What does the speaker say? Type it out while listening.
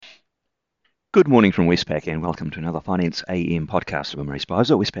Good morning from Westpac and welcome to another Finance AM podcast. I'm Murray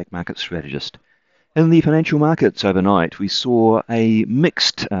Spicer, Westpac Market Strategist. In the financial markets overnight, we saw a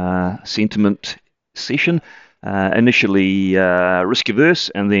mixed sentiment session, initially risk-averse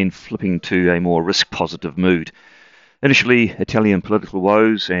and then flipping to a more risk-positive mood. Initially, Italian political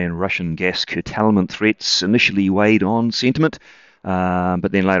woes and Russian gas curtailment threats initially weighed on sentiment,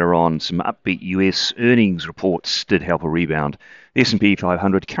 but then later on, some upbeat US earnings reports did help a rebound. The S&P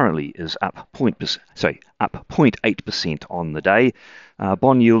 500 currently is up 0.8% on the day.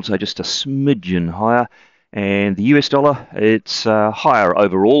 Bond yields are just a smidgen higher, and the US dollar, it's higher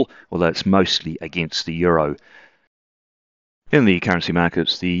overall, although it's mostly against the euro. In the currency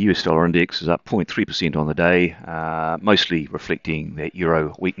markets, the US dollar index is up 0.3% on the day, mostly reflecting that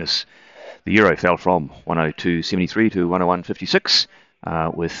euro weakness. The euro fell from 102.73 to 101.56,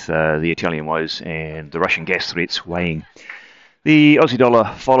 with the Italian woes and the Russian gas threats weighing. The Aussie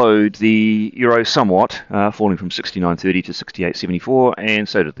dollar followed the euro somewhat, falling from 69.30 to 68.74, and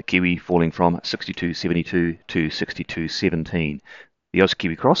so did the Kiwi, falling from 62.72 to 62.17. The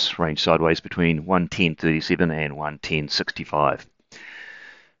Aus-Kiwi cross ranged sideways between 110.37 and 110.65.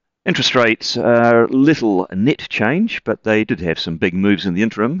 Interest rates are little net change, but they did have some big moves in the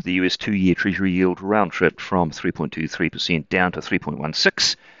interim. The US 2-year Treasury yield round-tripped from 3.23% down to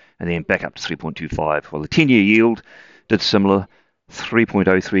 3.16%, and then back up to 3.25%, while the 10-year yield did similar,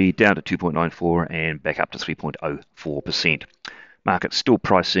 3.03 down to 2.94 and back up to 3.04%. Market's still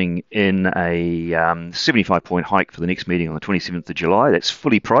pricing in a 75-point hike for the next meeting on the 27th of July. That's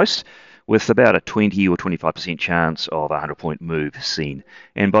fully priced, with about a 20 or 25% chance of a 100-point move seen.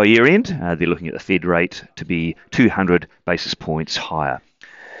 And by year end, they're looking at the Fed rate to be 200 basis points higher.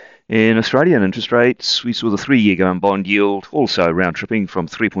 In Australian interest rates, we saw the 3-year government bond yield also round tripping from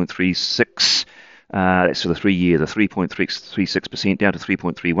 3.36%. That's for the 3-year, the 3.36% down to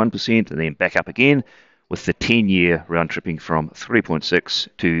 3.31%, and then back up again, with the 10-year round tripping from 3.6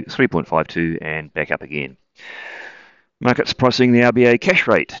 to 3.52 and back up again. Markets pricing the RBA cash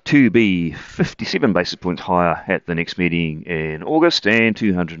rate to be 57 basis points higher at the next meeting in August and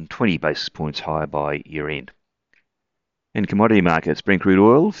 220 basis points higher by year end. In commodity markets, Brent crude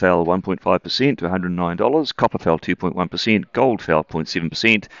oil fell 1.5% to $109, copper fell 2.1%, gold fell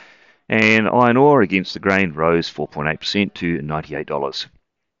 0.7%, and iron ore against the grain rose 4.8% to $98.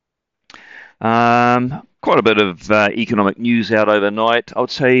 Quite a bit of economic news out overnight. I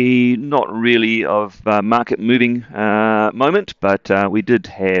would say not really of market moving moment, but we did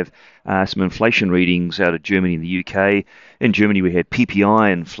have some inflation readings out of Germany and the UK. In Germany, we had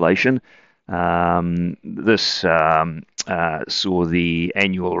PPI inflation. This saw the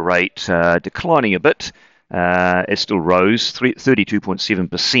annual rate declining a bit. It still rose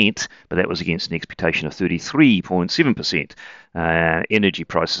 32.7%, but that was against an expectation of 33.7%. Energy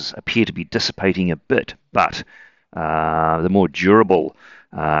prices appear to be dissipating a bit, but the more durable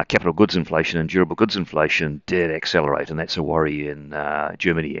capital goods inflation and durable goods inflation did accelerate, and that's a worry in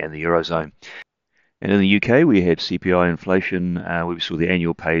Germany and the Eurozone. And in the UK, we had CPI inflation, where we saw the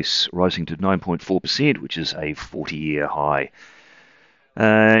annual pace rising to 9.4%, which is a 40-year high.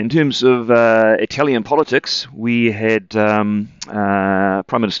 In terms of Italian politics, we had Prime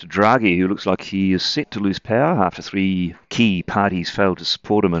Minister Draghi, who looks like he is set to lose power after 3 key parties failed to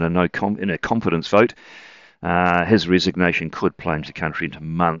support him in a confidence vote. His resignation could plunge the country into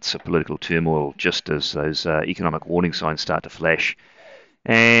months of political turmoil, just as those economic warning signs start to flash.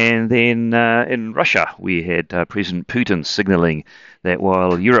 And then in Russia, we had President Putin signalling that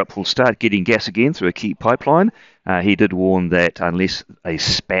while Europe will start getting gas again through a key pipeline, he did warn that unless a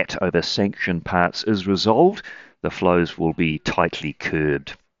spat over sanctioned parts is resolved, the flows will be tightly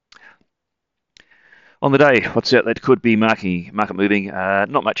curbed. On the day, what's out that could be market moving?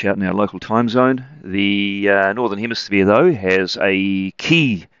 Not much out in our local time zone. The Northern Hemisphere, though, has a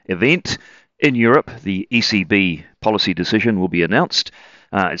key event. In Europe, the ECB policy decision will be announced.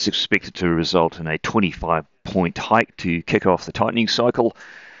 It's expected to result in a 25-point hike to kick off the tightening cycle,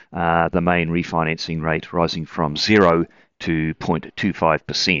 the main refinancing rate rising from 0 to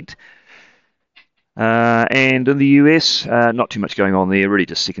 0.25%. And in the US, not too much going on there, really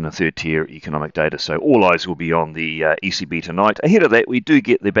just second and third tier economic data. So all eyes will be on the ECB tonight. Ahead of that, we do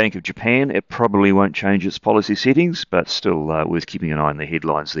get the Bank of Japan. It probably won't change its policy settings, but still worth keeping an eye on the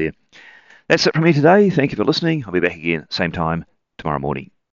headlines there. That's it from me today. Thank you for listening. I'll be back again same time tomorrow morning.